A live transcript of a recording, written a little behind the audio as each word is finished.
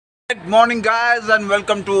Good morning guys and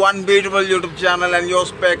welcome to one beautiful YouTube channel, and you're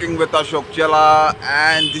speaking with Ashok Chela,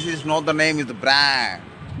 and this is not the name, is the brand.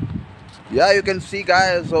 Yeah, you can see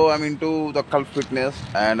guys, so I'm into the Cult Fitness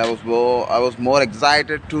and I was more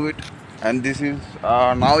excited to it. And this is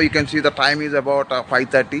now you can see the time is about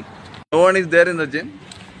 5:30. No one is there in the gym.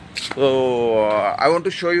 So I want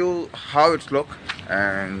to show you how it's look,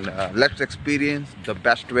 and let's experience the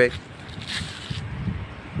best way.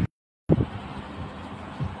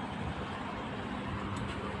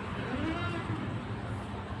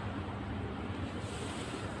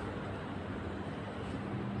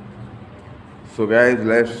 So guys,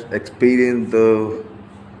 let's experience the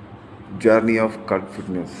journey of Cult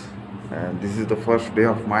Fitness. And this is the first day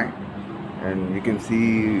of mine, and you can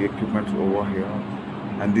see equipments over here.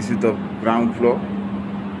 And this is the ground floor.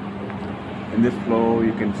 In this floor,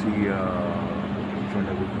 you can see each and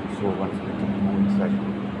everything. So once we can move inside,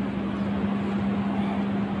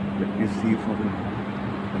 let me see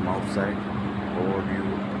from outside overview.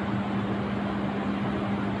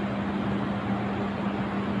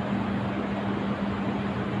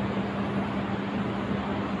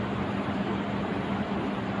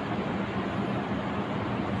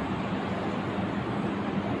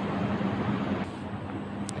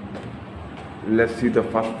 Let's see the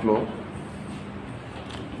first floor.